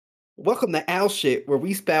Welcome to Al Shit, where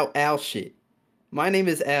we spout Al shit. My name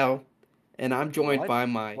is Al, and I'm joined What? by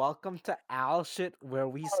my. Welcome to Owl Shit, where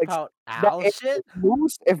we Alex, spout that owl shit?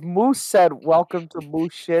 if Moose said welcome to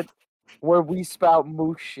Moose shit, where we spout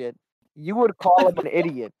Moose shit, you would call him an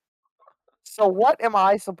idiot. So what am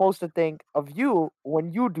I supposed to think of you when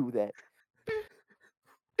you do that?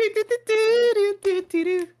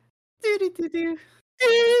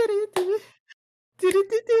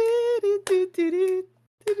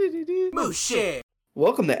 Moose shit.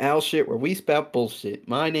 Welcome to Al Shit, where we spout bullshit.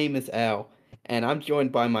 My name is Al, and I'm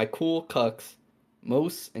joined by my cool cucks,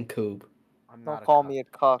 Mose and Coob. I'm Don't not a call cuck. me a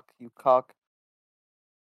cuck, you cuck.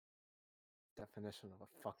 Definition of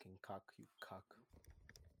a fucking cuck, you cuck.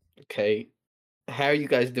 Okay, how are you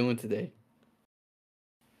guys doing today?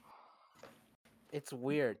 It's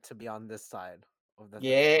weird to be on this side of the thing.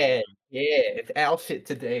 Yeah, it's Al Shit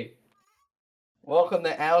today. Welcome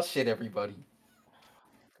to Al Shit, everybody.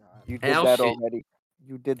 God. You did Al that shit. already.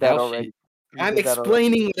 You did that Al already. shit. You I'm did that already.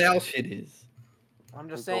 explaining what Al shit is. I'm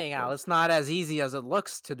just Go saying, for Al, it. it's not as easy as it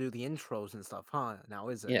looks to do the intros and stuff, huh? Now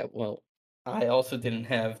is it? Yeah, well, I also didn't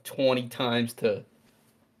have 20 times to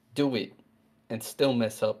do it and still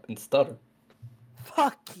mess up and stutter.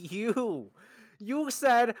 Fuck you! You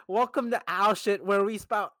said, welcome to Owl Shit, where we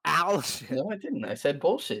spout owl shit. No, I didn't. I said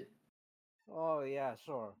bullshit. Oh, yeah,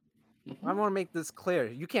 sure. I Mhm. want to make this clear.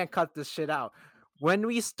 You can't cut this shit out. When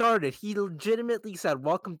we started, he legitimately said,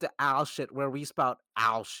 welcome to Owl Shit, where we spout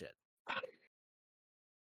owl shit.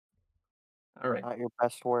 All right. Not your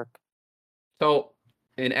best work. So,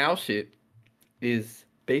 an Al shit is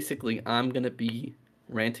basically I'm going to be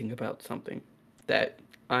ranting about something that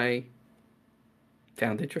I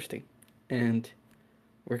found interesting. And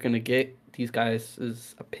we're going to get these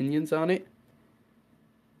guys' opinions on it.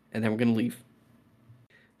 And then we're going to leave.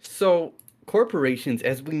 So, corporations,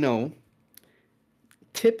 as we know,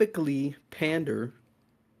 typically pander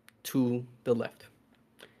to the left.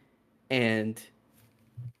 And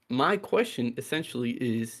my question essentially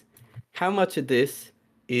is how much of this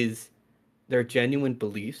is their genuine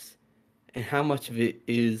beliefs and how much of it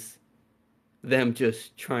is them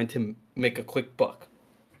just trying to make a quick buck?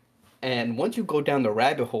 And once you go down the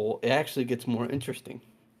rabbit hole, it actually gets more interesting.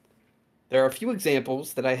 There are a few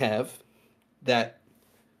examples that I have that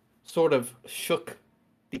sort of shook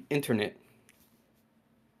the internet.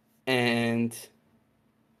 And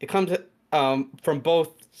it comes from both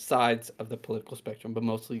sides of the political spectrum, but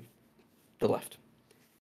mostly the left.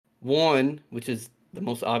 One, which is the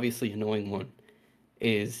most obviously annoying one,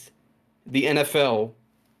 is the NFL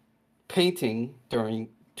painting during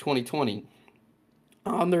 2020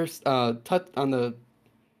 on their touch on the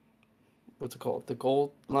what's it called, the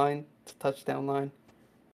goal line, the touchdown line,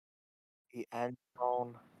 The end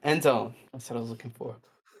zone. end zone. That's what I was looking for.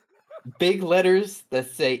 Big letters that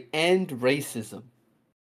say "End Racism."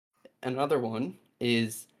 Another one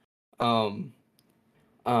is um,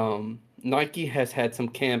 Nike has had some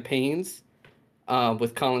campaigns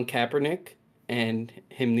with Colin Kaepernick and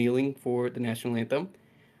him kneeling for the national anthem.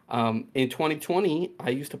 In 2020, I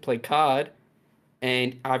used to play COD,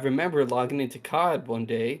 and I remember logging into COD one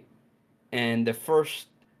day, and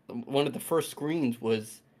one of the first screens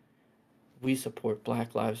was, "We support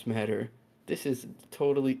Black Lives Matter. This is a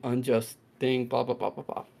totally unjust thing." Blah blah blah blah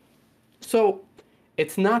blah. So,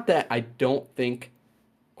 it's not that I don't think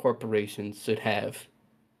corporations should have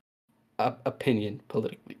a opinion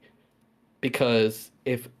politically, because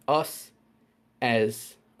if us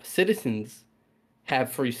as citizens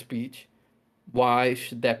have free speech, why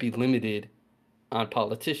should that be limited on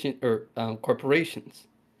politicians or corporations?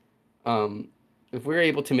 Um, if we're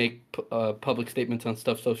able to make public statements on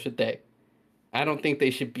stuff, so should they. I don't think they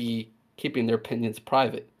should be keeping their opinions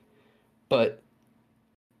private. But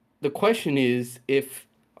the question is, if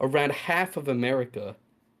around half of America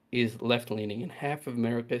is left leaning and half of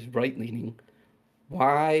America is right leaning,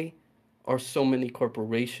 why are so many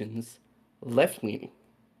corporations left leaning?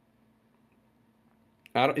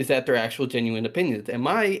 Is that their actual genuine opinions? And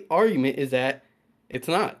my argument is that it's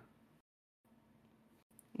not.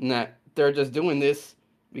 That they're just doing this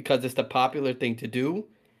because it's the popular thing to do,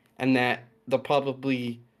 and that they'll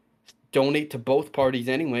probably donate to both parties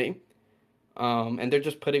anyway, and they're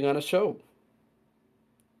just putting on a show.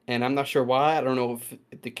 And I'm not sure why. I don't know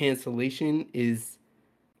if the cancellation is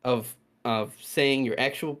of saying your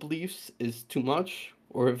actual beliefs is too much,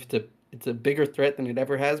 or if it's a bigger threat than it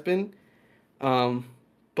ever has been. Um,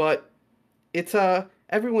 but it's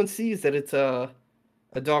everyone sees that it's a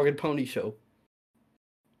dog and pony show,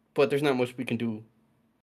 but there's not much we can do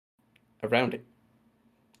around it.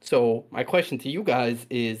 So my question to you guys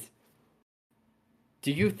is: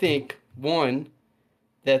 do you think, one,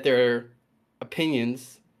 that their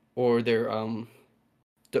opinions or their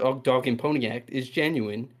dog and pony act is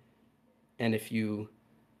genuine, and if you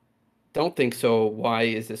don't think so, why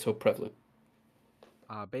is it so prevalent?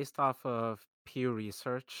 Based off of Pew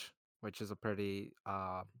Research, which is a pretty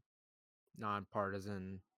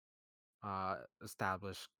nonpartisan,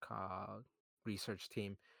 established research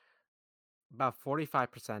team, about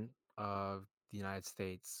 45% of the United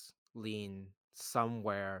States lean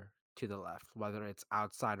somewhere to the left, whether it's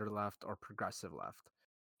outsider left or progressive left.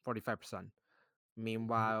 45%.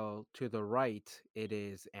 Meanwhile, to the right,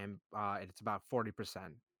 it's about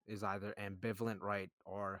 40% is either ambivalent right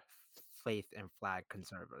or faith and flag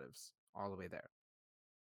conservatives, all the way there.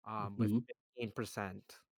 With Mhm.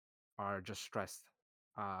 15% are just stressed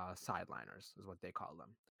sideliners, is what they call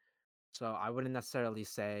them. So I wouldn't necessarily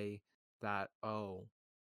say that, oh,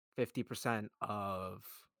 50% of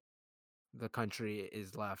the country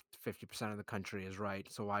is left, 50% of the country is right.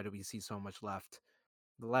 So why do we see so much left?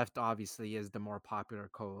 The left obviously is the more popular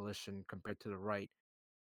coalition compared to the right.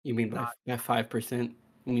 You mean Not by 5%?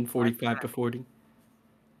 You mean 45 to 5%, 40?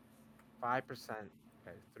 5%,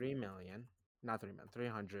 okay, 3 million, not 3 million,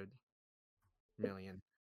 300 million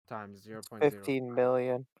times 0.05. 15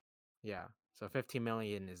 million. Yeah. So 15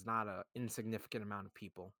 million is not a insignificant amount of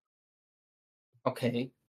people.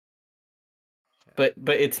 Okay. Yeah. But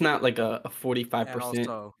it's not like a And 45%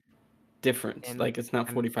 also difference. in Like it's not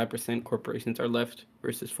and 45% corporations are left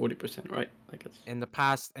versus 40%, right? Like it's in the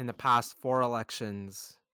past four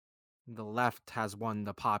elections, the left has won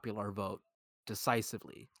the popular vote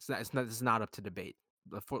decisively. It's not up to debate.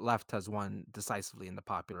 The left has won decisively in the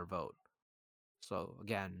popular vote. So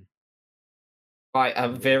again, by a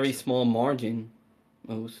very it's small margin,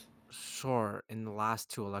 most. sure in the last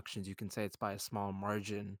two elections you can say it's by a small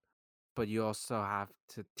margin, but you also have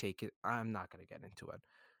to take it. I'm not gonna get into it.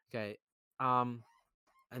 Okay. Um,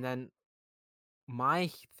 and then my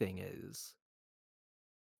thing is,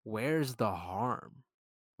 where's the harm?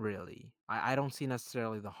 Really, I don't see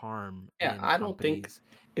necessarily the harm Yeah, in I don't think companies.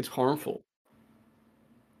 it's harmful.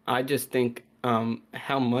 I just think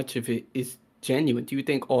how much of it is genuine. Do you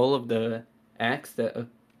think all of the acts that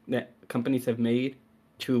companies have made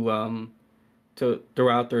to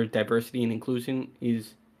throughout their diversity and inclusion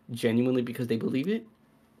is genuinely because they believe it?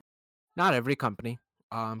 Not every company,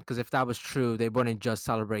 because if that was true, they wouldn't just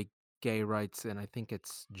celebrate gay rights. And I think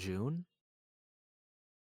it's June.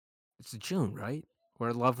 It's June, right?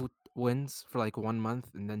 Where wins for like 1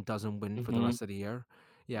 month and then doesn't win for the Mm-hmm. rest of the year.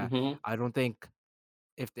 Yeah, Mm-hmm. I don't think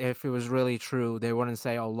if it was really true, they wouldn't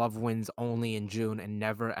say, "Oh, love wins only in June and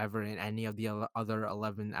never ever in any of the other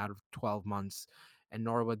 11 out of 12 months," and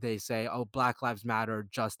nor would they say, "Oh, Black Lives Matter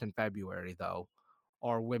just in February, though,"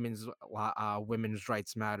 or women's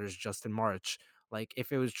rights matters just in March. Like,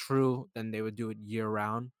 if it was true, then they would do it year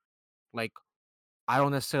round. Like, I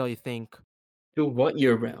don't necessarily think Do what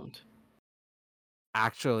year round?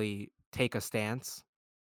 actually take a stance.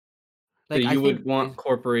 So Like, I you think would want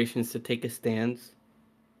corporations to take a stance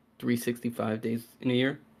 365 days in a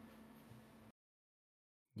year?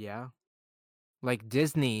 yeah, like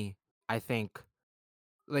Disney, I think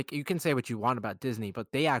like you can say what you want about Disney,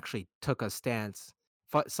 but they actually took a stance,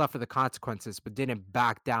 suffered the consequences, but didn't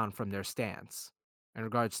back down from their stance in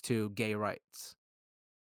regards to gay rights.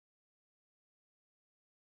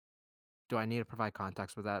 Do I need to provide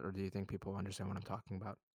context with that, or do you think people understand what I'm talking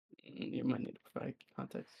about? You might need to provide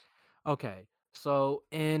context. Okay, so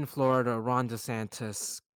in Florida, Ron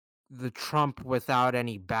DeSantis, the Trump without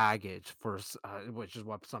any baggage, which is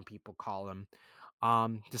what some people call him,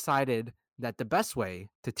 decided that the best way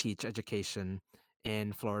to teach education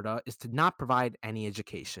in Florida is to not provide any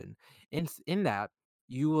education. In that,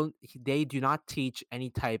 they do not teach any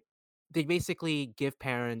type. They basically give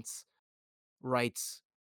parents rights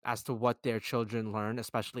as to what their children learn,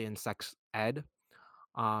 especially in sex ed,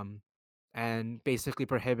 um, and basically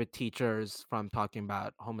prohibit teachers from talking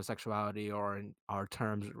about homosexuality or in our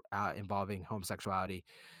terms involving homosexuality.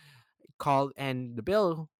 Called and the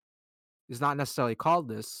bill is not necessarily called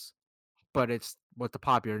this, but it's what the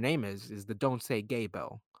popular name is the "Don't Say Gay"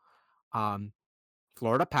 bill. Um,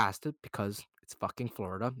 Florida passed it because it's fucking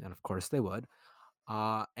Florida, and of course they would.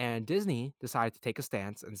 And Disney decided to take a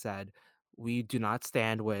stance and said, "We do not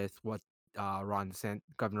stand with what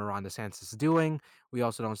Governor Ron DeSantis is doing. We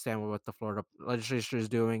also don't stand with what the Florida legislature is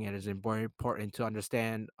doing. It is very important to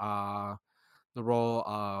understand the role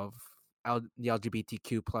of the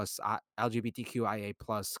LGBTQIA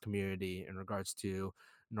plus community in regards to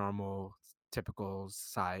normal, typical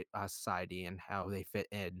society and how they fit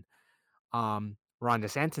in." Ron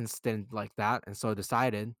DeSantis didn't like that, and so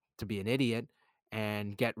decided to be an idiot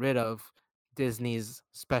and get rid of Disney's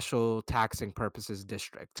special taxing purposes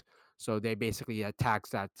district. So they basically get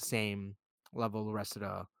taxed at the same level the rest of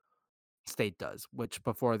the state does, which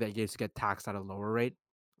before they used to get taxed at a lower rate.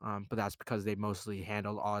 But that's because they mostly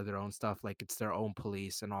handled all of their own stuff, like it's their own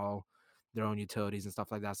police and all their own utilities and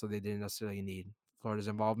stuff like that. So they didn't necessarily need Florida's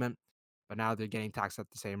involvement. But now they're getting taxed at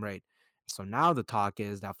the same rate. So now the talk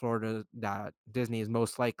is that that Disney is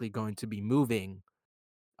most likely going to be moving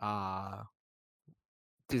uh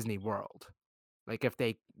Disney World. Like if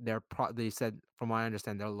they said from what I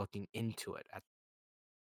understand they're looking into it at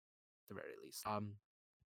the very least.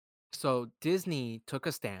 So Disney took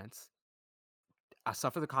a stance,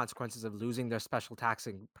 suffer the consequences of losing their special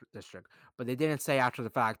taxing district, but they didn't say after the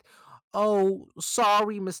fact, "Oh,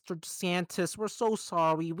 sorry, Mr. DeSantis, we're so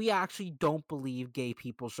sorry. We actually don't believe gay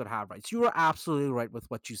people should have rights. You were absolutely right with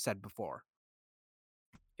what you said before."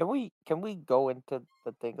 Can we go into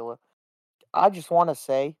the thing a little? I just want to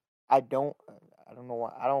say I don't know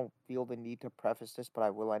why I don't feel the need to preface this, but I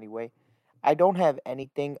will anyway. I don't have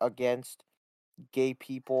anything against gay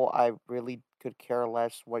people. I really could care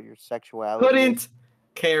less what your sexuality is. Couldn't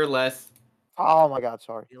care less. Oh my god,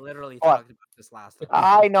 sorry. We literally But talked about this last time.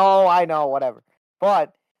 I know, whatever.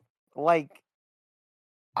 But like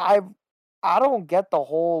I I don't get the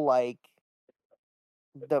whole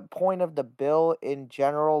the point of the bill in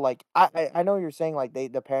general. Like I know you're saying like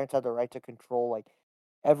the parents have the right to control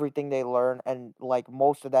everything they learn, and like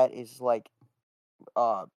most of that is like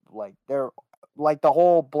they're like the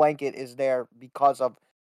whole blanket is there because of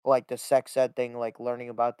like the sex ed thing, like learning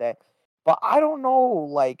about that. But I don't know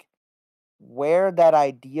where that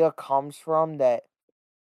idea comes from that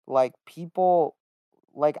people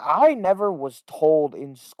I never was told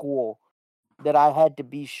in school that I had to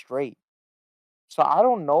be straight. So I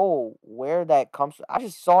don't know where that comes from. I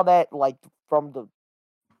just saw that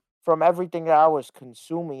from everything that I was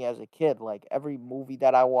consuming as a kid. Like every movie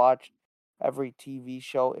that I watched, every TV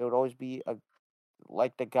show, it would always be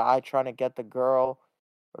the guy trying to get the girl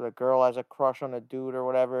or the girl has a crush on a dude or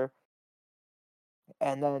whatever.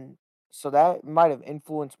 And then so that might have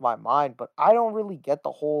influenced my mind, but I don't really get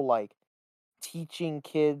the whole teaching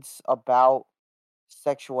kids about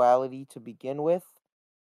sexuality to begin with.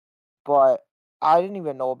 But I didn't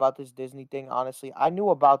even know about this Disney thing, honestly. I knew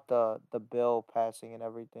about the bill passing and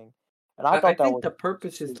everything, and I I thought that think was the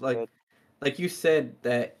purpose is stupid. like you said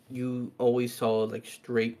that you always saw like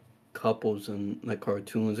straight couples on like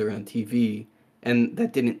cartoons or on TV, and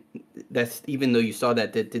that didn't. That's even though you saw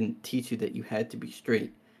that, that didn't teach you that you had to be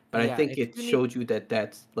straight. But I Yeah, think if it you need showed you that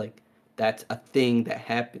that's a thing that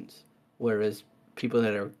happens. Whereas people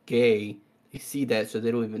that are gay, they see that so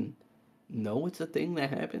they don't even know it's a thing that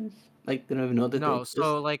happens. Like they don't even know that they no, exist.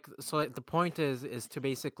 so the point is to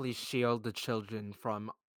basically shield the children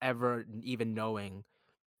from ever even knowing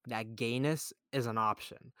that gayness is an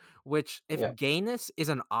option. Which if Yeah. gayness is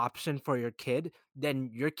an option for your kid, then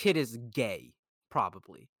your kid is gay,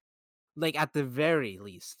 probably. Like at the very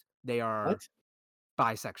least, they are What?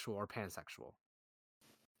 bisexual or pansexual.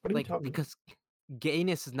 What are you Like talking about? because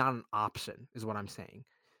gayness is not an option, is what I'm saying.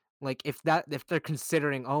 Like if they're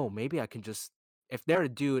considering, oh, maybe I can just if they're a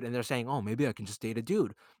dude and they're saying, oh, maybe I can just date a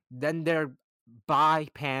dude, then they're bi,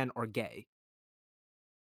 pan, or gay.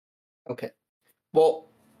 Okay. Well,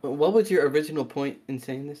 what was your original point in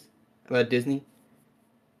saying this about Disney?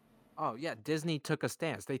 Oh yeah, Disney took a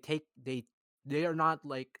stance. They are not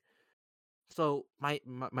like so my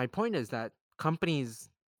point is that companies,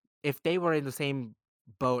 if they were in the same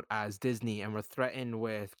boat as Disney and were threatened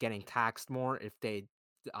with getting taxed more if they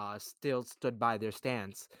still stood by their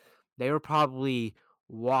stance, they would probably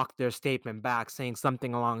walk their statement back, saying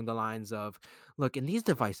something along the lines of, "Look, in these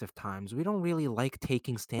divisive times, we don't really like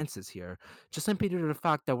taking stances here, just simply due to the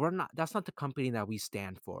fact that we're not. That's not the company that we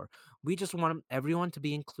stand for. We just want everyone to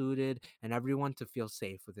be included and everyone to feel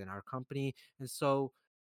safe within our company, and so."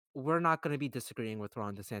 We're not going to be disagreeing with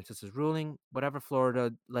Ron DeSantis' ruling. Whatever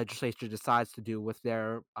Florida legislature decides to do with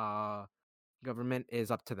their government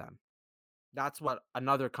is up to them. That's what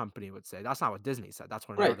another company would say. That's not what Disney said. That's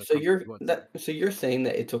what Right. another company would say. So you're saying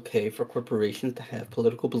that it's okay for corporations to have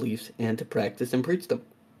political beliefs and to practice and preach them.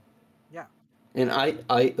 Yeah. And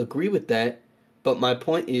I agree with that, but my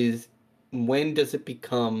point is when does it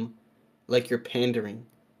become like you're pandering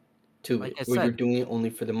to Like it I or you're said, doing it only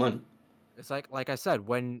for the money? it's like I said,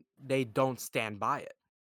 when they don't stand by it,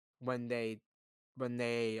 when they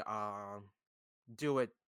do it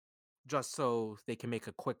just so they can make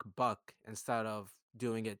a quick buck instead of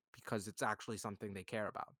doing it because it's actually something they care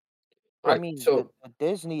about. I Right. mean, So the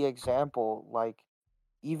Disney example,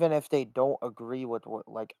 even if they don't agree with what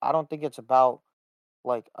I don't think it's about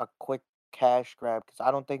a quick cash grab because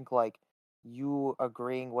I don't think you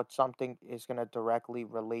agreeing with something is going to directly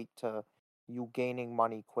relate to you gaining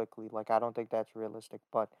money quickly. Like, I don't think that's realistic.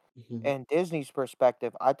 But Mhm. in Disney's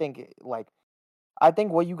perspective, I think I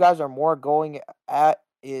think what you guys are more going at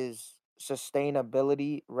is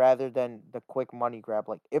sustainability rather than the quick money grab.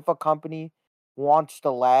 Like, if a company wants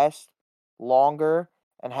to last longer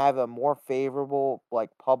and have a more favorable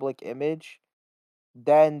like public image,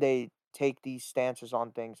 then they take these stances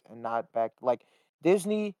on things and not back. Like,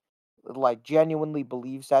 Disney like genuinely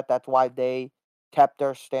believes that. That's why they kept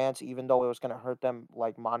their stance even though it was going to hurt them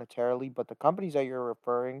like monetarily. But the companies that you're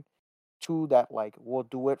referring to that like will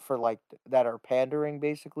do it for like that are pandering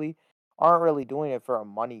basically aren't really doing it for a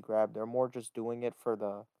money grab. They're more just doing it for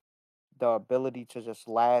the ability to just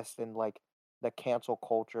last and like the cancel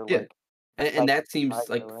culture Yeah, like and type that of seems idea,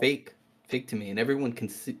 like right? fake to me, and everyone can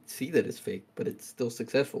see that it's fake, but it's still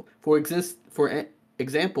successful. For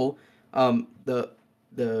example,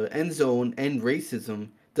 the end zone end racism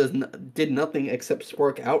did nothing except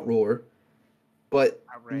spark outroar, but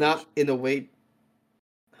Outrage. not in a way,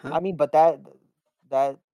 huh? I mean, but that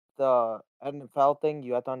the NFL thing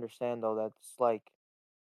you have to understand though that's like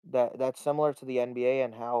that's similar to the NBA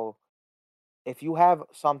and how if you have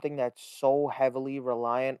something that's so heavily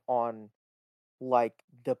reliant on like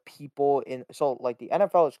the people in so like the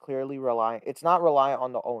NFL is clearly reliant it's not reliant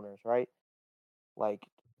on the owners, right? Like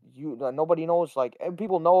nobody knows like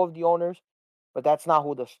people know of the owners, but that's not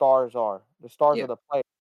who the stars are. The stars Yeah. are the players.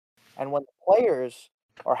 And when the players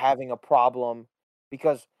are having a problem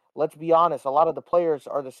because let's be honest, a lot of the players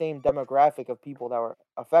are the same demographic of people that were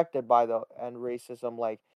affected by the and racism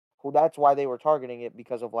like who that's why they were targeting it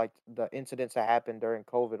because of like the incidents that happened during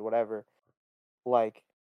COVID whatever like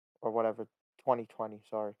or whatever 2020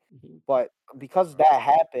 sorry. Mhm. But because that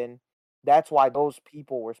happened, that's why those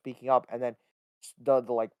people were speaking up and then the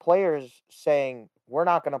like players saying we're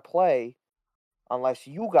not going to play unless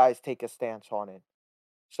you guys take a stance on it.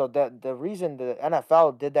 So the reason the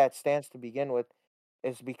NFL did that stance to begin with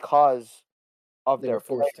is because of They their were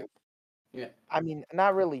forced players. to. Yeah. I mean,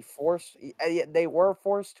 not really forced. Yeah, they were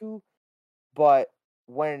forced to, but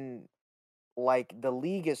when like the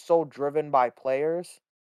league is so driven by players,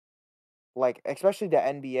 like especially the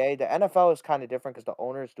NBA, the NFL is kind of different because the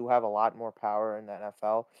owners do have a lot more power in the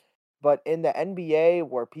NFL. But in the NBA,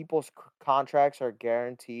 where people's contracts are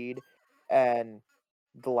guaranteed, and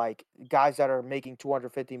the like guys that are making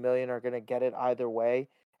 250 million are gonna get it either way,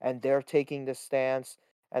 and they're taking the stance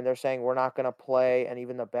and they're saying we're not gonna play, and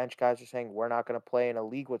even the bench guys are saying we're not gonna play in a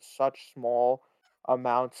league with such small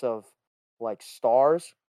amounts of like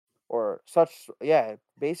stars or such yeah,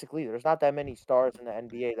 basically there's not that many stars in the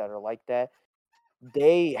NBA that are like that.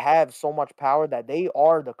 They have so much power that they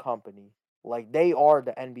are the company. Like they are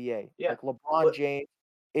the NBA. Yeah. Like LeBron But James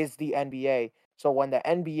is the NBA. So when the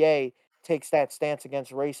NBA takes that stance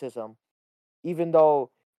against racism, even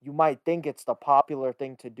though you might think it's the popular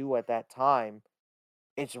thing to do at that time,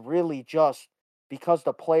 it's really just because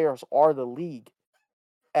the players are the league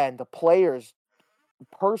and the players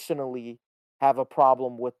personally have a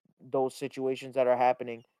problem with those situations that are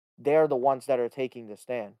happening. They're the ones that are taking the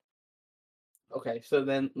stand. okay, so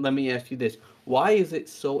then let me ask you this. Why is it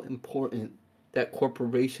so important that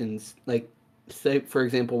corporations, like, say, for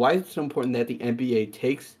example, why is it so important that the NBA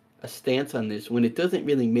takes a stance on this when it doesn't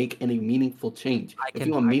really make any meaningful change? If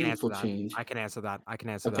you want I can answer meaningful that. change, I can answer that. I can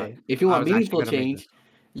answer that. okay, if you I want was actually meaningful gonna make this. change,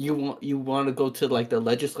 you want to go to like the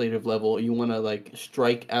legislative level. You want to like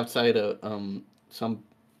strike outside of some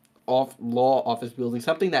off law office building,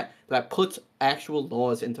 something that puts actual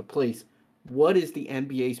laws into place. What is the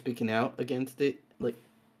NBA speaking out against it? Like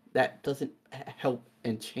that doesn't help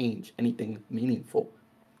and change anything meaningful.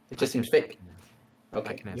 It just seems I fake. can ans- I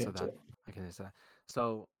Okay, can you answer answer that. it. I can answer that.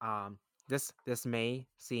 So this may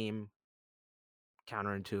seem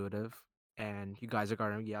counterintuitive, and you guys are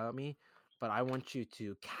gonna yell at me, but I want you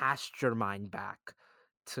to cast your mind back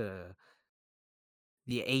to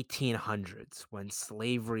the 1800s when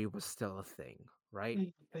slavery was still a thing, right?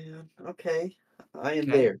 Mm, man, okay, I am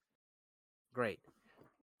Okay, there. great.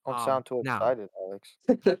 Don't sound too Now, excited, Alex.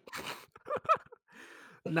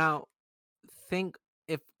 now think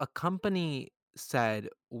if a company said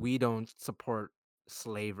we don't support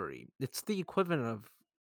slavery, it's the equivalent of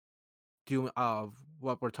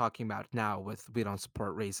what we're talking about now with we don't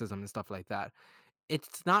support racism and stuff like that.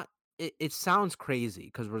 It's not it sounds crazy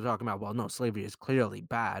because we're talking about well no slavery is clearly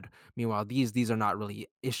bad. Meanwhile these are not really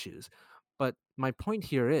issues. But my point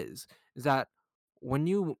here is that when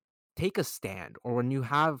you take a stand or when you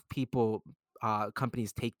have people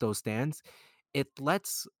companies take those stands, it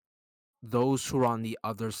lets those who are on the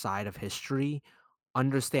other side of history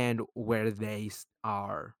understand where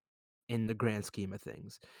are in the grand scheme of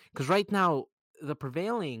things. Because right now, the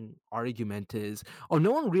prevailing argument is, oh,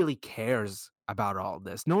 no one really cares about all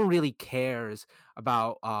this. No one really cares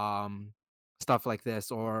about stuff like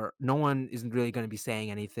this, or no one isn't really going to be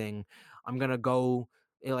saying anything. I'm gonna go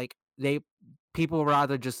like they people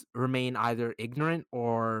rather just remain either ignorant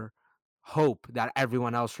or hope that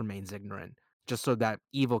everyone else remains ignorant, just so that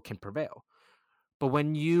evil can prevail. But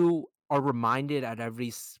when you are reminded at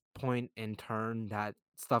every point in turn that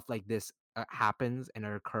stuff like this happens and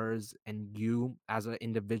it occurs, and you as an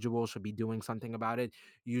individual should be doing something about it,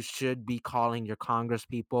 you should be calling your Congress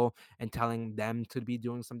people and telling them to be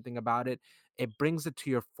doing something about it. It brings it to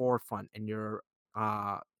your forefront in your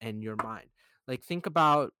mind. Like think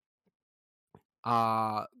about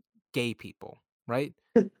uh gay people, right?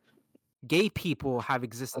 Gay people have I'm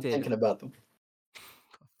existed. thinking about them.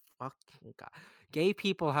 Fucking God. Gay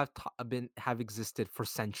people have existed for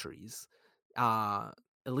centuries, uh,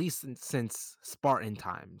 at least since Spartan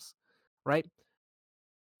times, right?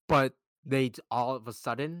 But all of a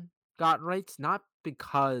sudden got rights, not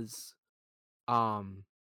because um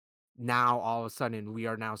now all of a sudden we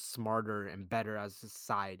are now smarter and better as a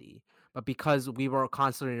society, but because we were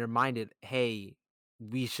constantly reminded, hey,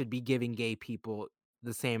 we should be giving gay people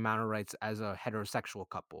the same amount of rights as a heterosexual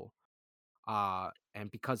couple.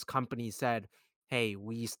 And because companies said, hey,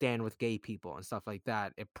 we stand with gay people and stuff like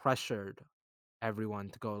that, it pressured everyone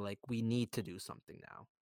to go like, we need to do something now.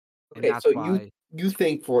 And Okay, that's so you why. you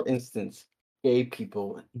think, for instance, gay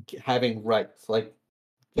people having rights, like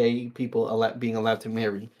gay people being allowed to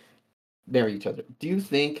marry each other. Do you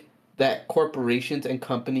think that corporations and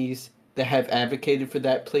companies that have advocated for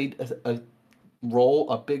that played a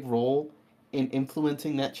big role in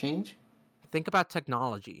influencing that change? Think about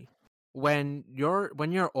technology. When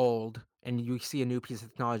you're old and you see a new piece of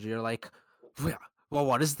technology, you're like, well,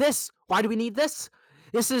 what is this? Why do we need this?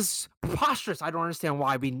 This is preposterous. I don't understand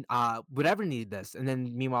why we would ever need this. And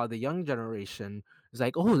then meanwhile, the young generation is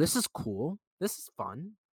like, oh, this is cool. This is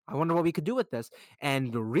fun. I wonder what we could do with this.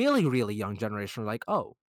 And the really, really young generation are like,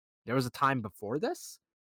 oh, there was a time before this.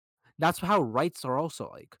 That's how rights are also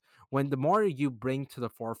like. When the more you bring to the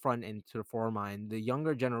forefront and to the foremind, the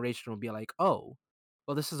younger generation will be like, "Oh,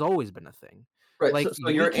 well, this has always been a thing." Right. Like So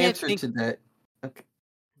your answer to that. Okay,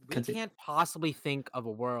 we continue. can't possibly think of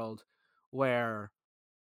a world where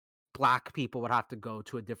black people would have to go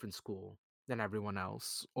to a different school than everyone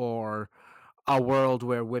else, or a world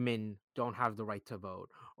where women don't have the right to vote,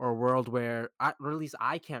 or a world where, or at least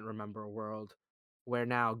I can't remember a world where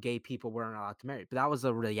now gay people weren't allowed to marry. But that was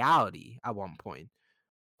a reality at one point.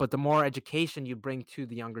 But the more education you bring to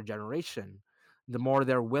the younger generation, the more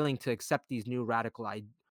they're willing to accept these new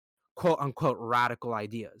quote unquote radical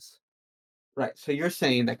ideas. Right. So you're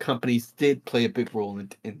saying that companies did play a big role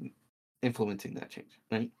in influencing that change,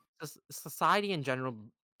 right? Society in general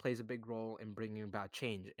plays a big role in bringing about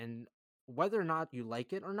change, and whether or not you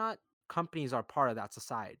like it or not, companies are part of that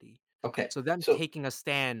society. Okay. So them So taking a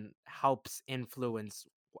stand helps influence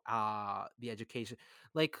the education.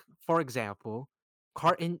 Like for example,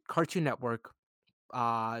 Cartoon Network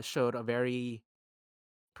showed a very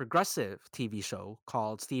progressive TV show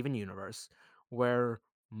called Steven Universe, where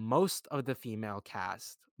most of the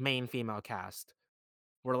main female cast,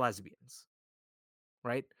 were lesbians,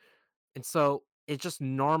 right? And so it just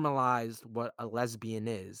normalized what a lesbian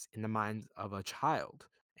is in the mind of a child.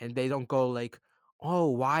 And they don't go like, oh,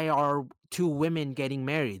 why are two women getting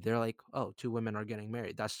married? They're like, oh, two women are getting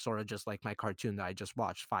married. That's sort of just like my cartoon that I just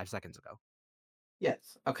watched 5 seconds ago.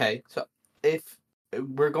 yes. Okay. So if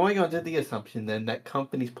we're going under the assumption then that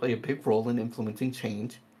companies play a big role in influencing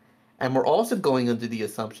change, and we're also going under the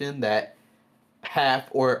assumption that half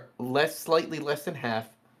or slightly less than half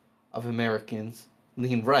of Americans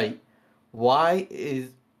lean right, why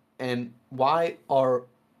is and why are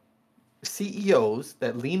CEOs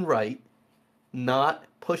that lean right not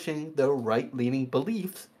pushing their right leaning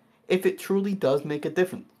beliefs if it truly does make a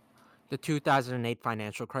difference? The 2008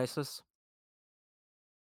 financial crisis.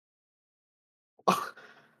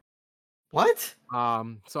 What?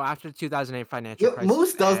 So after the 2008 financial You crisis,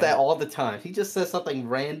 Moose does that and all the time. He just says something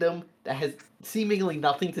random that has seemingly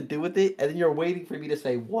nothing to do with it, and then you're waiting for me to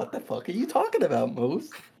say, "What the fuck are you talking about, Moose?"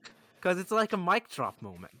 because it's like a mic drop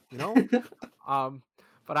moment, you know? Um,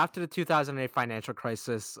 but after the 2008 financial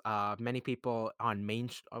crisis, many people on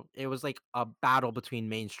it was like a battle between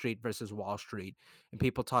Main Street versus Wall Street, and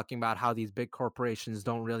people talking about how these big corporations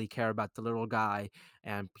don't really care about the little guy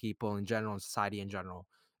and people in general and society in general.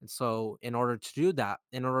 And so, in order to do that,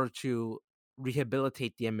 in order to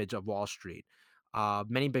rehabilitate the image of Wall Street,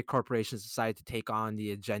 many big corporations decided to take on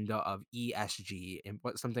the agenda of ESG, and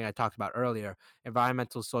something I talked about earlier: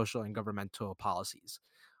 environmental, social, and governmental policies.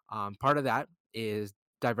 Part of that is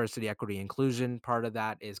diversity, equity, inclusion. Part of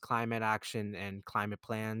that is climate action and climate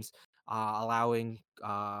plans, allowing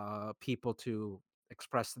people to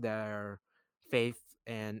express their faith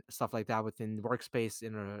and stuff like that within the workspace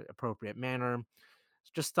in an appropriate manner,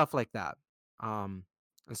 just stuff like that. Um,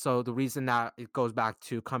 and so the reason that it goes back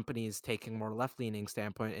to companies taking more left leaning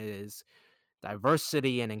standpoint is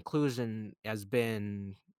diversity and inclusion has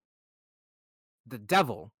been the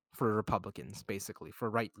devil for Republicans, basically, for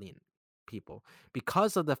right leaning people,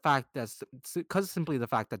 because of the fact that because simply the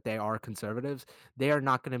fact that they are conservatives, they are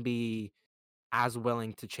not going to be as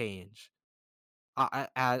willing to change. They're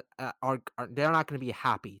not going to be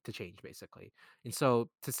happy to change, basically. And so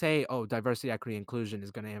to say, oh, diversity, equity, inclusion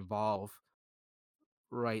is going to involve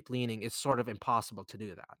right leaning, it's sort of impossible to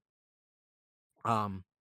do that.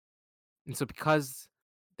 And so because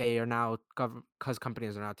they are now because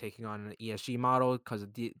companies are now taking on an ESG model because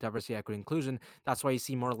of diversity, equity, inclusion, that's why you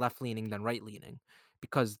see more left leaning than right leaning,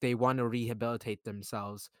 because they want to rehabilitate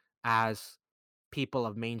themselves as people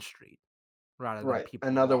of Main Street rather than Right.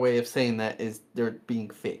 people of Another Wall way Street. of saying that is they're being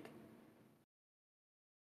fake.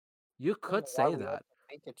 You I don't could know why say we have that. to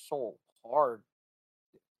make it so hard.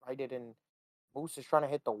 I didn't. Moose is trying to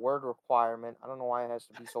hit the word requirement. I don't know why it has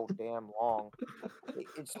to be so damn long.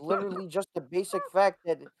 It's literally just the basic fact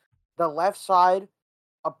that the left side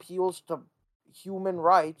appeals to human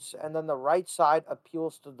rights, and then the right side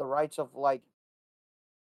appeals to the rights of like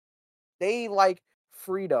they like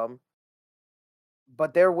freedom,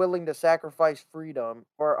 but they're willing to sacrifice freedom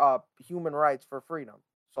or human rights for freedom.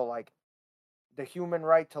 So like the human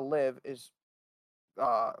right to live is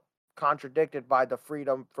uh contradicted by the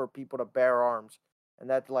freedom for people to bear arms, and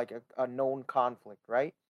that's like a known conflict,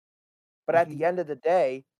 right? But at the Hmm. end of the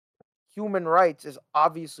day, human rights is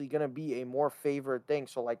obviously going to be a more favored thing.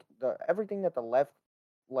 So like the everything that the left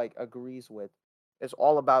like agrees with is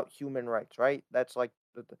all about human rights, right? That's like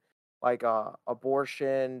like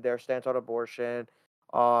abortion, their stance on abortion,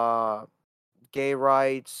 uh gay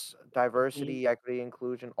rights, Hmm. diversity, equity,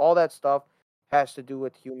 inclusion, all that stuff has to do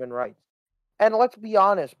with human rights. And let's be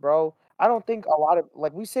honest, bro. I don't think a lot of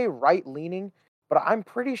like we say right leaning, but I'm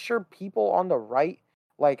pretty sure people on the right,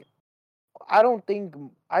 like I don't think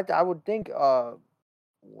I would think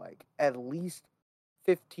like at least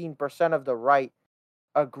 15% of the right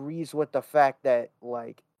agrees with the fact that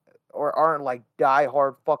like or aren't like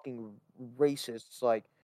diehard fucking racists like,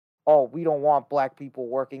 oh, we don't want black people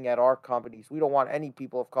working at our companies. We don't want any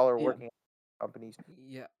people of color Yeah. working at companies.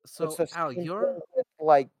 Yeah. It's So the Al, same you're thing with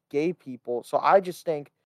like gay people. So I just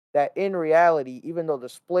think that in reality, even though the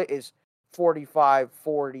split is 45,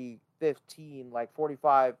 40, 15, like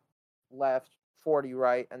 45 left, 40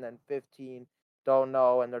 right, and then 15 don't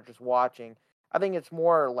know and they're just watching. I think it's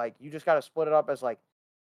more like you just got to split it up as like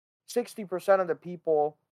 60% of the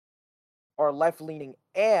people are left leaning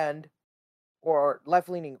and or left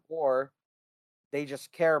leaning or they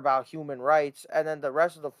just care about human rights, and then the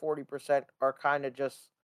rest of the 40% are kind of just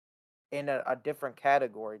in a different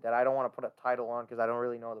category that I don't want to put a title on because I don't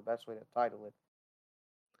really know the best way to title it.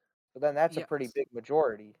 But then that's a yeah. pretty big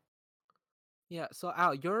majority. Yeah, so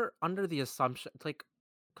Al, you're under the assumption, like,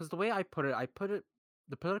 because the way I put it,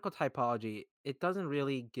 the political typology, it doesn't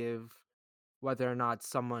really give whether or not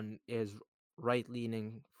someone is right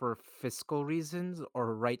leaning for fiscal reasons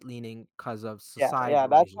or right leaning because of Yeah, yeah, societal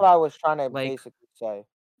that's what reasons. I was trying to Like, basically say.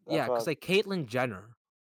 yeah, That's what I because was like Caitlyn Jenner,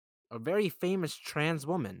 a very famous trans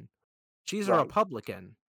woman, she's a right.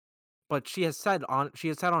 Republican, but she has said on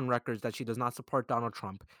records that she does not support Donald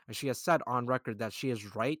Trump, and she has said on record that she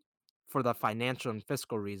is right for the financial and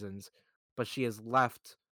fiscal reasons, but she is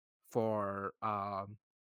left for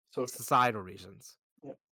Social. societal reasons.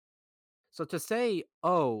 Yeah. So to say,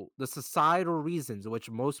 oh, the societal reasons, which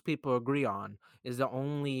most people agree on, is the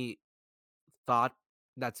only thought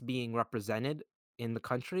that's being represented in the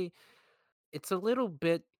country, it's a little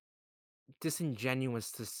bit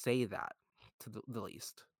disingenuous to say that, to the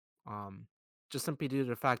least. Um, just simply due to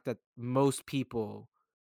the fact that most people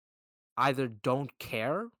either don't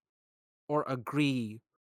care or agree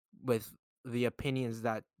with the opinions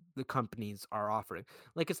that the companies are offering.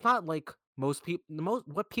 Like it's not like most people the most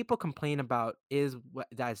what people complain about is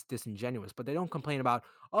that's disingenuous, but they don't complain about,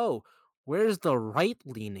 "Oh, where's the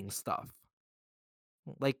right-leaning stuff?"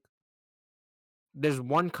 Like there's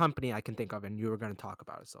one company I can think of and you were going to talk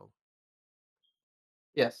about it, so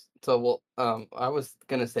Yes. So, well, I was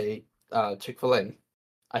gonna say, Chick-fil-A.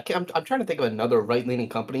 I'm trying to think of another right-leaning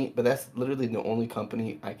company, but that's literally the only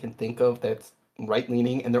company I can think of that's right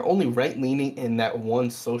leaning, and they're only right leaning in that one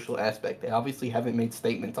social aspect. They obviously haven't made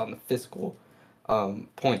statements on the fiscal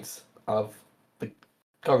points of the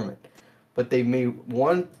government, but they made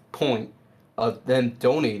one point of them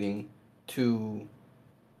donating to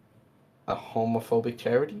a homophobic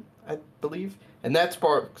charity, I believe, and that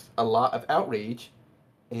sparks a lot of outrage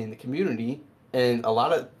in the community, and a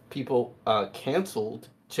lot of people canceled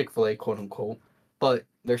Chick-fil-A, quote unquote, but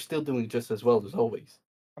they're still doing just as well as always.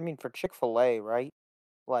 I mean, for Chick-fil-A, right?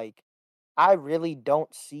 Like, I really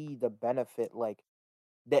don't see the benefit. Like,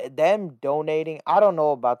 them donating. I don't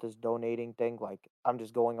know about this donating thing. Like, I'm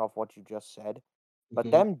just going off what you just said. But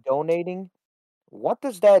Hmm. them donating, what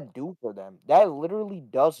does that do for them? That literally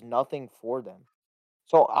does nothing for them.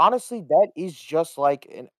 So honestly, that is just like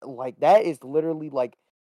that is literally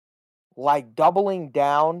like doubling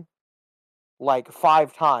down like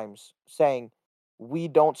 5 times saying we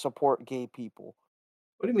don't support gay people.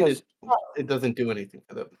 What do you mean 'Cause it doesn't do anything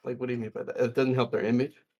for them? Like, what do you mean by that? It doesn't help their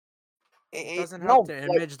image, It it doesn't help no, their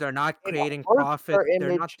like, image. They're not it creating hurts profit. their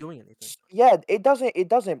They're not image. doing anything. Yeah, it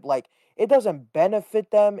doesn't, like it doesn't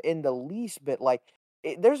benefit them in the least bit, like,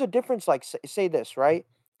 there's a difference, like, say this, right?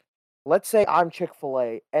 Let's say I'm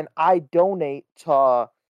Chick-fil-A and I donate to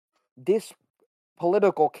this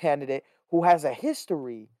political candidate who has a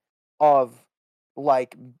history of,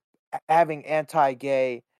 like, having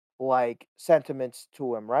anti-gay, like, sentiments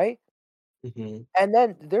to him, right? hmm And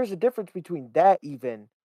then there's a difference between that even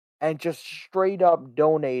and just straight up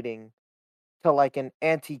donating to, like, an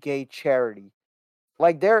anti-gay charity.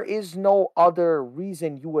 Like, there is no other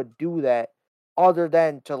reason you would do that other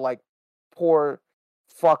than to, like, pour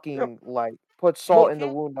Yeah. put salt Well, in the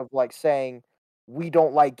wound of, like, saying, "We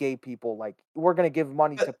don't like gay people," like, we're gonna give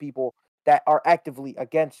money to but people that are actively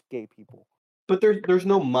against gay people. there's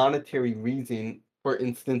no monetary reason, for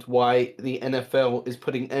instance, why the NFL is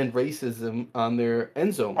putting end racism on their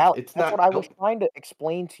end zones. Alex, It's that's what not I was help. trying to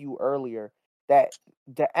explain to you earlier, that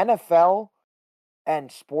the NFL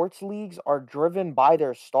and sports leagues are driven by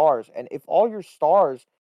their stars. And if all your stars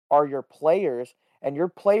are your players and your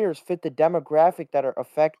players fit the demographic that are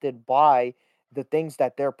affected by the things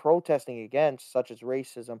that they're protesting against, such as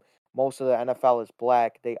racism, most of the NFL is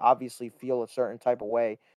black. They obviously feel a certain type of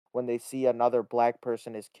way when they see another black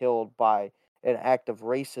person is killed by an act of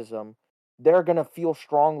racism. They're going to feel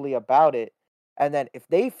strongly about it. And then if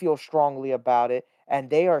they feel strongly about it and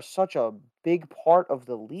they are such a big part of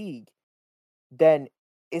the league, then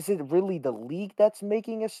is it really the league that's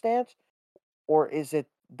making a stance, or is it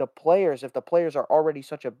the players? If the players are already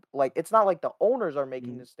such a, like, it's not like the owners are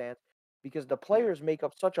making Mm, the stance because the yeah. players make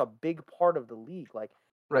up such a big part of the league. Like,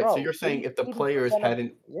 Right. So bro, you're saying if the 80% players of,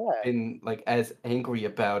 hadn't yeah, been like as angry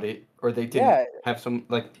about it, or they didn't yeah, have some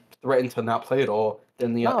like threaten to not play at all,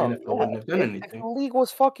 then the no, NFL yeah. wouldn't have done If the anything. league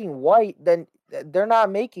was fucking white, then they're not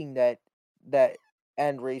making that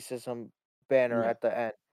end racism banner Yeah. at the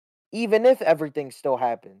end, even if everything still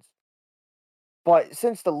happens. But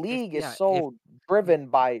since the If league is yeah, if so driven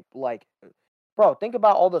by, like, bro, think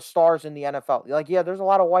about all the stars in the NFL. Like, yeah, there's a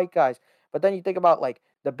lot of white guys, but then you think about, like,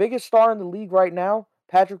 the biggest star in the league right now,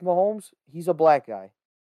 Patrick Mahomes, he's a black guy.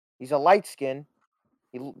 He's a light skin.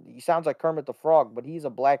 He sounds like Kermit the Frog, but he's a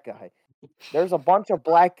black guy. There's a bunch of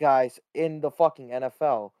black guys in the fucking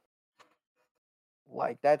NFL.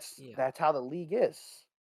 Like, yeah, that's how the league is.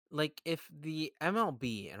 like if the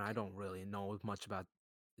MLB, and I don't really know much about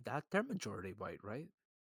that, they're majority white, right?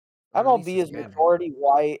 Or at least MLB is Hispanic. majority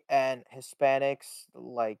white and Hispanics,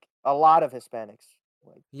 like a lot of Hispanics.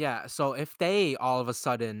 Like, Yeah, so if they all of a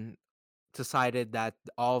sudden decided that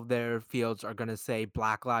all of their fields are gonna say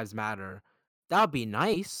Black Lives Matter, that would be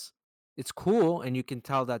nice. It's cool, and you can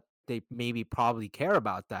tell that they maybe probably care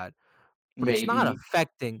about that, but Maybe.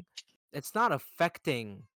 it's not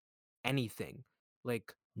affecting anything.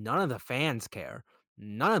 Like none of the fans care,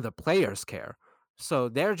 none of the players care. So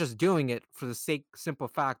they're just doing it for the simple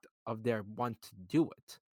fact of their want to do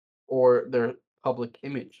it. Or their public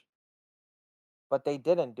image. but they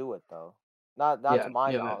didn't do it though. Not Yeah, to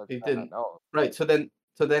my yeah, knowledge. they didn't. No. Right. So then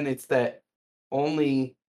it's that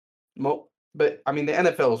only but I mean the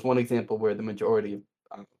NFL is one example where the majority of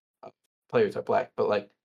players are black, but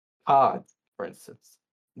like COD, for instance,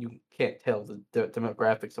 you can't tell the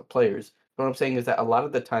demographics of players. What I'm saying is that a lot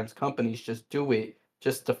of the times companies just do it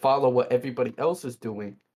just to follow what everybody else is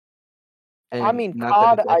doing, I and mean, not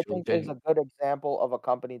that COD, it's I actually think, is a genuine. good example of a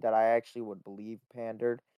company that I actually would believe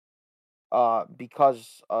pandered,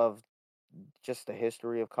 because of just the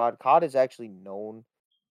history of COD. COD is actually known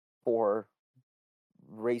for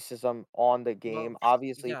racism on the Well, game.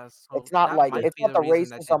 Obviously, yeah, it's so not that like might it's be not the the reason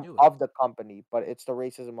that they racism do it. of the company, but it's the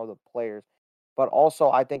racism of the players. But also,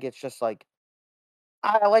 I think it's just like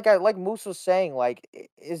I like Moose was saying, like,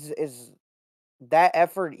 is that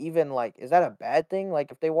effort even like is that a bad thing?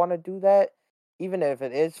 Like if they want to do that, even if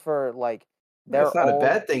it is for like It's their not a own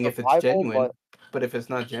bad thing if it's survival, but genuine, but if it's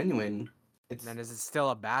not genuine, it's Then is it still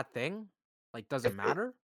a bad thing? Like, does it if it matter?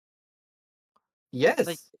 Like,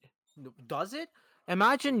 yes. does it?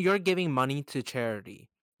 Imagine you're giving money to charity.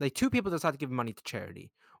 Like, two people decide to give money to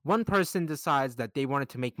charity. One person decides that they wanted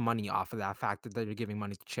to make money off of that fact that they're giving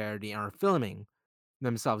money to charity and are filming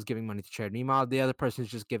themselves giving money to charity. Meanwhile, the other person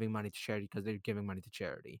is just giving money to charity because they're giving money to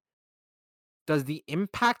charity. Does the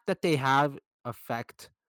impact that they have affect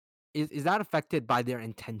is that affected by their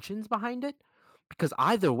intentions behind it? Because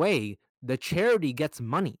either way, the charity gets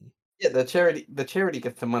money. Yeah, the charity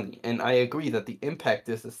gets the money, and I agree that the impact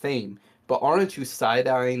is the same. But aren't you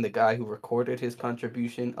side-eyeing the guy who recorded his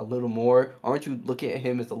contribution a little more? Aren't you looking at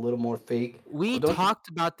him as a little more fake? We Or don't you? talked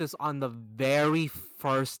about this on the very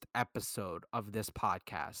first episode of this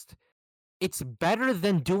podcast. It's better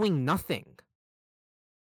than doing nothing.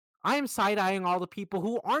 I am side eyeing all the people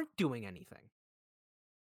who aren't doing anything.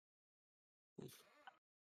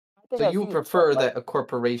 I think So as you you said, prefer like that a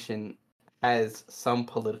corporation has some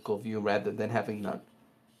political view rather than having none?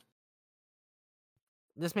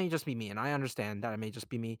 This may just be me, and I understand that it may just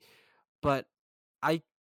be me, but I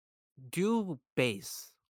do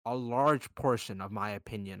base a large portion of my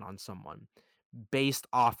opinion on someone based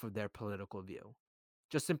off of their political view.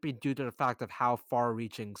 Just simply due to the fact of how far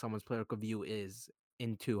reaching someone's political view is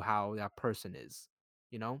into how that person is,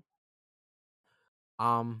 you know?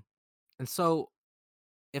 Um, and so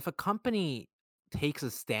if a company takes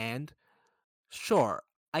a stand, sure,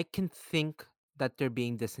 I can think that they're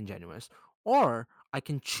being disingenuous, or I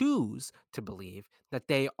can choose to believe that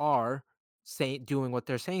they are doing what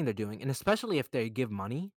they're saying they're doing, and especially if they give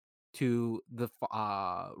money to the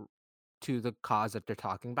cause that they're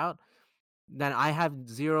talking about, then I have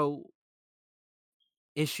zero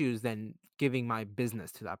issues than giving my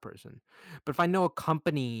business to that person. But if I know a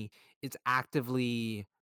company is actively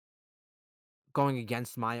going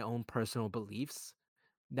against my own personal beliefs,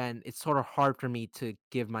 then it's sort of hard for me to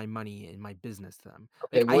give my money and my business to them.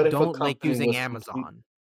 Okay, Like, I what if a don't like company using was complete? Amazon.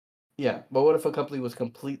 Yeah, but what if a company was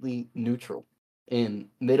completely neutral and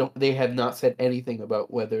they have not said anything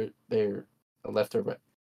about whether they're left or right?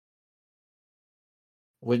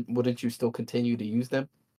 Wouldn't you still continue to use them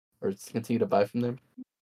or continue to buy from them?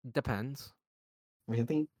 Depends.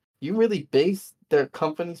 Really? You really base their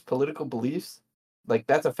company's political beliefs? Like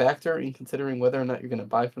that's a factor in considering whether or not you're gonna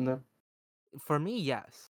buy from them? For me,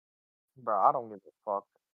 yes. bro, I don't give a fuck.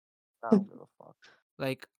 I don't give a fuck.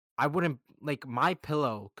 Like, I wouldn't like my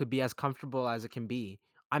pillow could be as comfortable as it can be.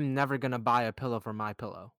 I'm never gonna buy a pillow from my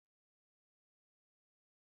pillow.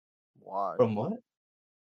 Why? From what?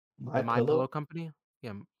 The My My Pillow Pillow? company?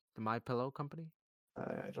 Yeah, the My Pillow company.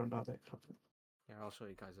 I don't know that company. Here, I'll show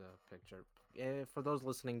you guys a picture. Yeah, for those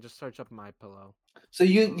listening, just search up My Pillow. So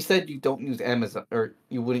you said you don't use Amazon or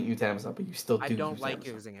you wouldn't use Amazon, but you still I do don't use like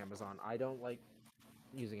Amazon. using Amazon. I don't like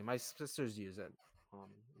using it. My sisters use it.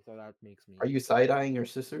 So that makes Are me. you side-eyeing your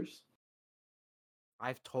sisters?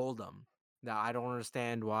 I've told them that I don't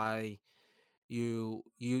understand why you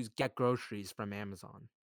get groceries from Amazon.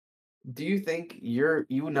 Do you think you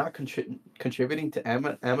not contributing to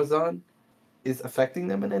Amazon is affecting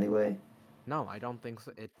them in any way? No, I don't think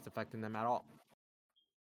it's affecting them at all.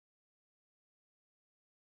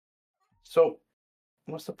 So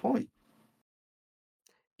what's the point?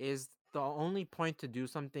 Is the only point to do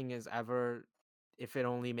something is ever if it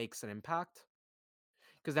only makes an impact?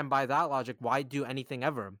 Because then by that logic, why do anything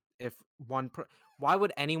ever? If why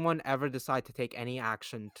would anyone ever decide to take any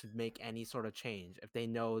action to make any sort of change if they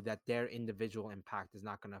know that their individual impact is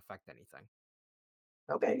not going to affect anything?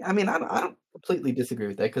 Okay, I mean, I don't completely disagree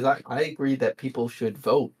with that because I agree that people should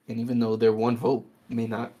vote, and even though their one vote may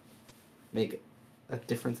not make a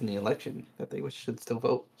difference in the election, that they should still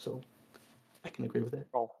vote. So I can agree with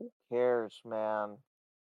that. Bro, who cares, man?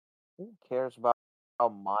 Who cares about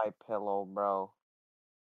my pillow, bro?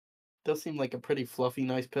 Does seem like a pretty fluffy,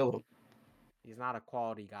 nice pillow. He's not a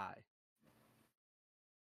quality guy.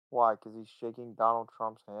 Why? Because he's shaking Donald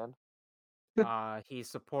Trump's hand? He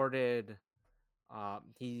supported.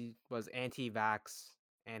 He was anti-vax,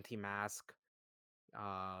 anti-mask,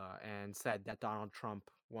 and said that Donald Trump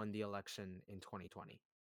won the election in 2020.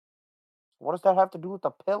 What does that have to do with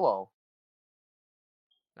the pillow?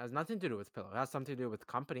 It has nothing to do with pillow. It has something to do with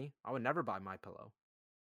company. I would never buy my pillow.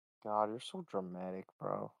 God, you're so dramatic,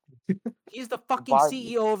 bro. He's the You fucking buy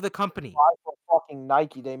CEO of the company. buy from fucking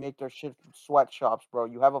Nike, they make their shit from sweatshops, bro.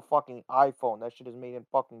 You have a fucking iPhone. That shit is made in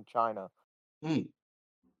fucking China. Mm,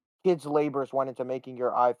 Kids' labors went into making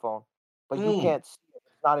your iPhone, but you mm. can't see it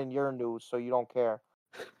not in your news, so you don't care.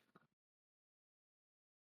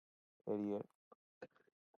 Idiot.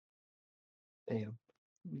 Damn.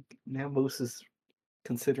 Now Moose is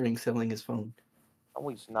considering selling his phone. No,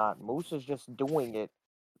 he's not. Moose is just doing it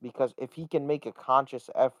because if he can make a conscious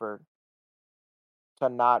effort to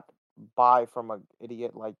not buy from an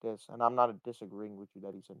idiot like this, and I'm not disagreeing with you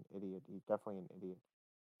that he's an idiot. He's definitely an idiot.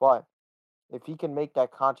 But if he can make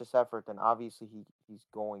that conscious effort, then obviously he's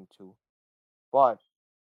going to. But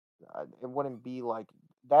it wouldn't be like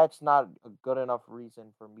that's not a good enough reason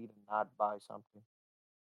for me to not buy something.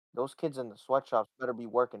 Those kids in the sweatshops better be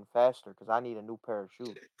working faster because I need a new pair of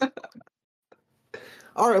shoes.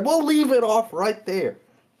 All right, we'll leave it off right there.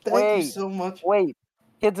 Thank you Wait, so much. wait.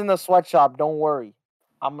 Kids in the sweatshop, don't worry.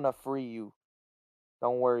 I'm gonna free you.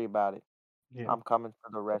 Don't worry about it. Yeah. I'm coming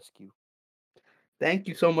for the rescue. Thank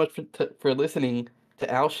you so much for listening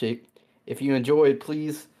to Owl Shape. If you enjoyed,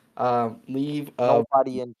 please leave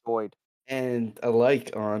Nobody enjoyed. and a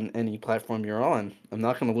like on any platform you're on. I'm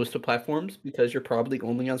not going to list the platforms because you're probably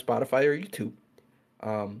only on Spotify or YouTube.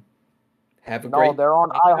 Um, have a No, great. they're on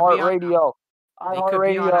They could be on iHeartRadio. they could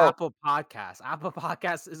be on iHeartRadio. Apple Podcasts. Apple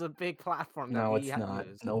Podcasts is a big platform that No, we it's not.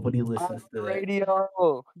 use. Nobody listens to that.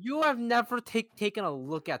 iHeartRadio. You have never taken a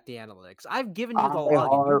look at the analytics. I've given you the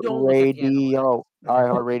login. You don't look at the analytics.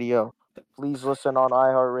 iHeartRadio. iHeartRadio. Please listen on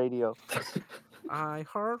iHeartRadio.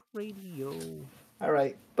 iHeartRadio. All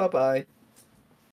right. Bye bye.